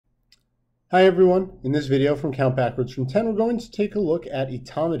Hi everyone, in this video from Count Backwards from 10 we're going to take a look at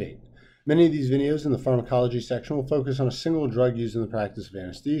Etomidate. Many of these videos in the pharmacology section will focus on a single drug used in the practice of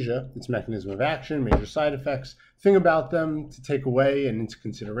anesthesia, its mechanism of action, major side effects, thing about them to take away and into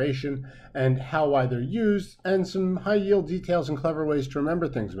consideration, and why they're used, and some high-yield details and clever ways to remember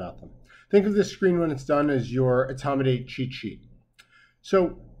things about them. Think of this screen when it's done as your Etomidate cheat sheet.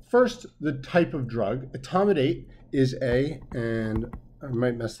 So first, the type of drug. Etomidate is and I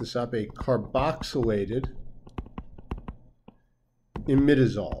might mess this up, a carboxylated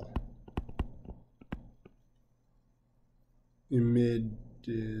imidazole.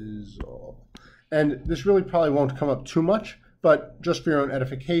 And this really probably won't come up too much, but just for your own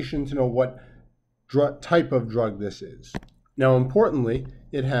edification to know what type of drug this is. Now, importantly,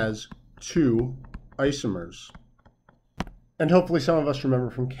 it has two isomers. And hopefully some of us remember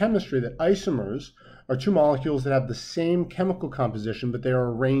from chemistry that isomers are two molecules that have the same chemical composition, but they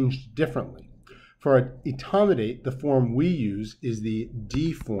are arranged differently. For Etomidate, the form we use is the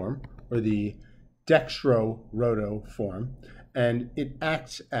D form, or the dextroroto form, and it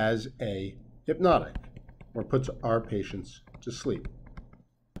acts as a hypnotic, or puts our patients to sleep.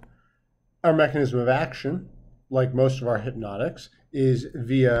 Our mechanism of action, like most of our hypnotics, is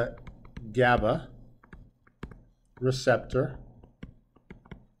via GABA receptor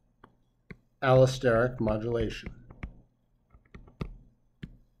allosteric modulation.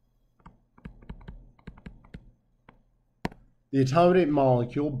 The Etomidate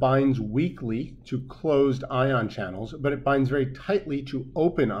molecule binds weakly to closed ion channels, but it binds very tightly to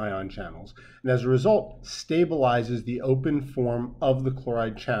open ion channels, and as a result stabilizes the open form of the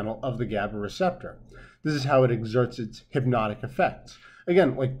chloride channel of the GABA receptor. This is how it exerts its hypnotic effects.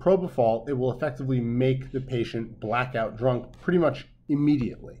 Again, like propofol, it will effectively make the patient blackout drunk pretty much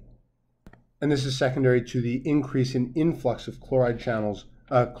immediately. And this is secondary to the increase in influx of chloride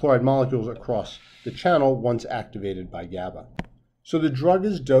molecules across the channel once activated by GABA. So the drug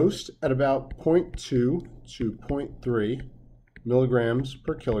is dosed at about 0.2 to 0.3 milligrams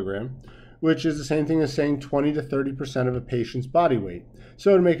per kilogram, which is the same thing as saying 20 to 30% of a patient's body weight.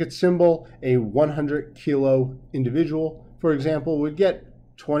 So to make it simple, a 100 kilo individual, for example, would get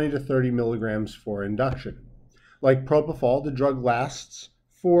 20 to 30 milligrams for induction. Like propofol, the drug lasts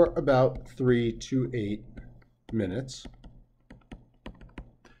for about 3 to 8 minutes.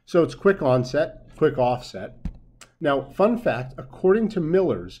 So it's quick onset, quick offset. Now, fun fact, according to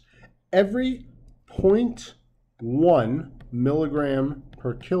Miller's, every 0.1 milligram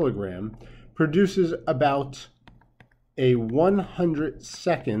per kilogram produces about a 100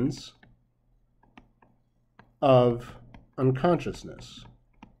 seconds of unconsciousness.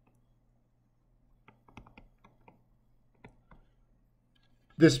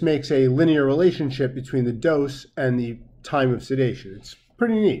 This makes a linear relationship between the dose and the time of sedation. It's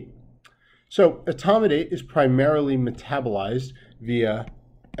pretty neat. So Etomidate is primarily metabolized via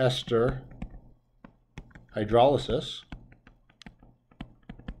ester hydrolysis.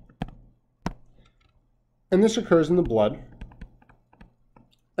 And this occurs in the blood,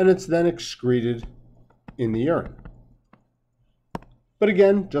 and it's then excreted in the urine. But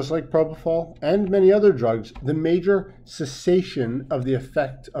again, just like propofol and many other drugs, the major cessation of the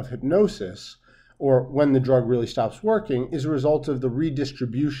effect of hypnosis, or when the drug really stops working, is a result of the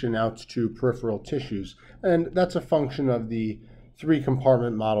redistribution out to peripheral tissues. And that's a function of the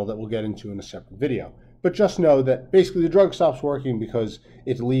three-compartment model that we'll get into in a separate video. But just know that basically the drug stops working because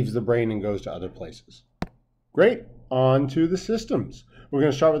it leaves the brain and goes to other places. Great, on to the systems. We're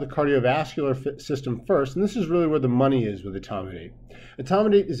going to start with the cardiovascular system first, and this is really where the money is with Etomidate.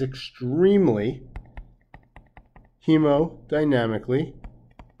 Etomidate is extremely hemodynamically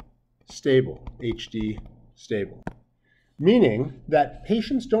stable, HD stable, meaning that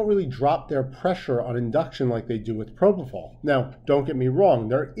patients don't really drop their pressure on induction like they do with propofol. Now, don't get me wrong,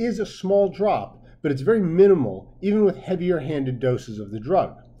 there is a small drop, but it's very minimal, even with heavier-handed doses of the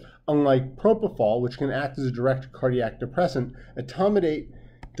drug. Unlike propofol, which can act as a direct cardiac depressant, Etomidate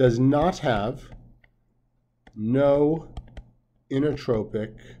does not have no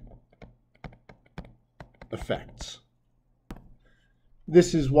inotropic effects.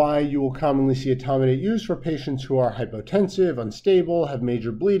 This is why you will commonly see Etomidate used for patients who are hypotensive, unstable, have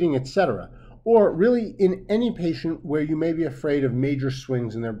major bleeding, etc. Or really in any patient where you may be afraid of major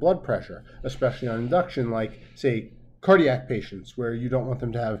swings in their blood pressure, especially on induction, like, say, cardiac patients where you don't want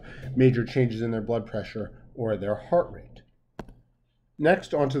them to have major changes in their blood pressure or their heart rate.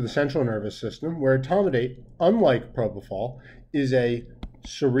 Next, onto the central nervous system, where Etomidate, unlike propofol, is a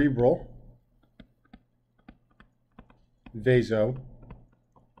cerebral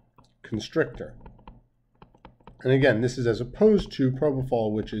vasoconstrictor. And again, this is as opposed to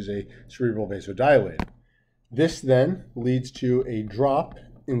propofol, which is a cerebral vasodilator. This then leads to a drop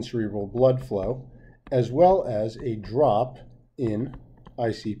in cerebral blood flow, as well as a drop in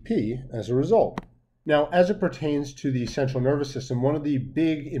ICP as a result. Now, as it pertains to the central nervous system, one of the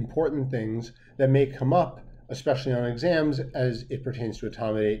big important things that may come up, especially on exams as it pertains to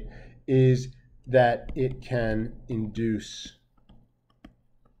etomidate, is that it can induce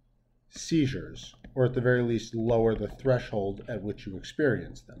seizures, or at the very least lower the threshold at which you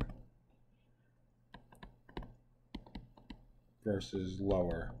experience them versus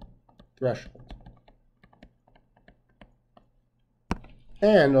lower threshold.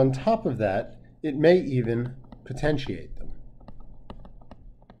 And on top of that, it may even potentiate them.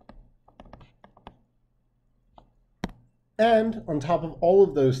 And on top of all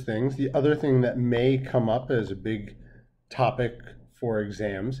of those things, the other thing that may come up as a big topic for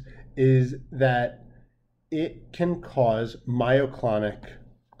exams is that it can cause myoclonic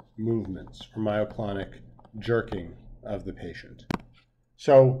movements or myoclonic jerking of the patient.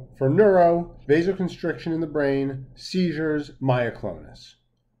 So for neuro, vasoconstriction in the brain, seizures, myoclonus.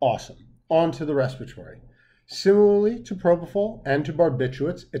 Awesome. On to the respiratory. Similarly to propofol and to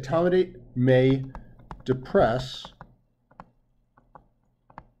barbiturates, etomidate may depress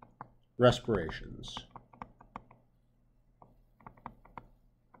respirations.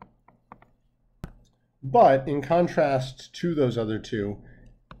 But in contrast to those other two,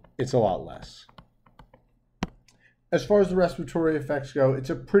 it's a lot less. As far as the respiratory effects go, it's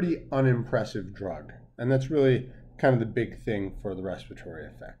a pretty unimpressive drug. And that's really kind of the big thing for the respiratory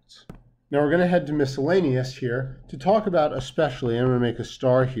effects. Now we're going to head to miscellaneous here to talk about, especially, I'm going to make a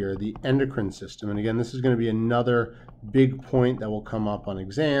star here, the endocrine system. And again, this is going to be another big point that will come up on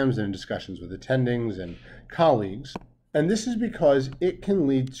exams and in discussions with attendings and colleagues. And this is because it can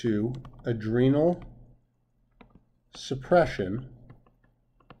lead to adrenal suppression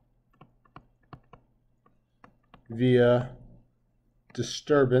via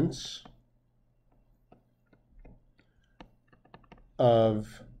disturbance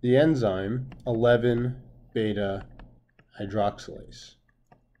of the enzyme 11-beta hydroxylase.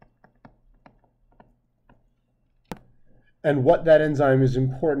 And what that enzyme is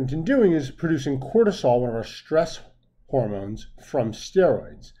important in doing is producing cortisol, one of our stress hormones, from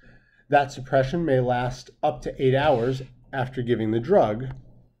steroids. That suppression may last up to 8 hours after giving the drug,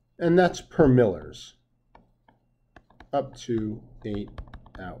 and that's per milliliters, up to 8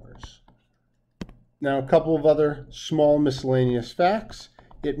 hours. Now, a couple of other small miscellaneous facts.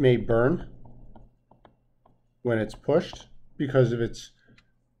 It may burn when it's pushed because of its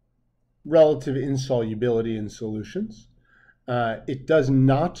relative insolubility in solutions. It does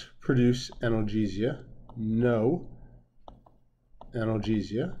not produce analgesia. No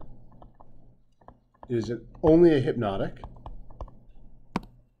analgesia. It is only a hypnotic.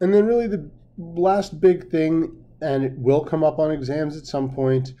 And then really the last big thing, and it will come up on exams at some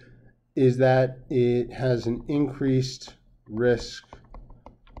point, is that it has an increased risk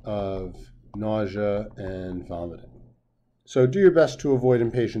of nausea and vomiting. So do your best to avoid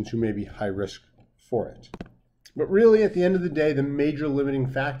in patients who may be high risk for it. But really, at the end of the day, the major limiting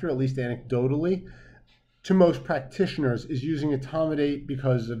factor, at least anecdotally, to most practitioners is using etomidate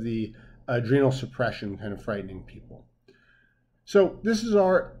because of the adrenal suppression kind of frightening people. So this is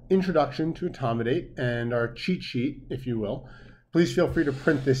our introduction to etomidate and our cheat sheet, if you will. Please feel free to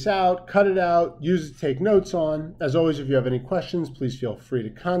print this out, cut it out, use it to take notes on. As always, if you have any questions, please feel free to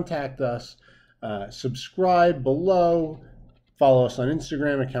contact us. Subscribe below. Follow us on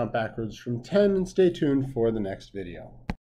Instagram, account backwards from 10, and stay tuned for the next video.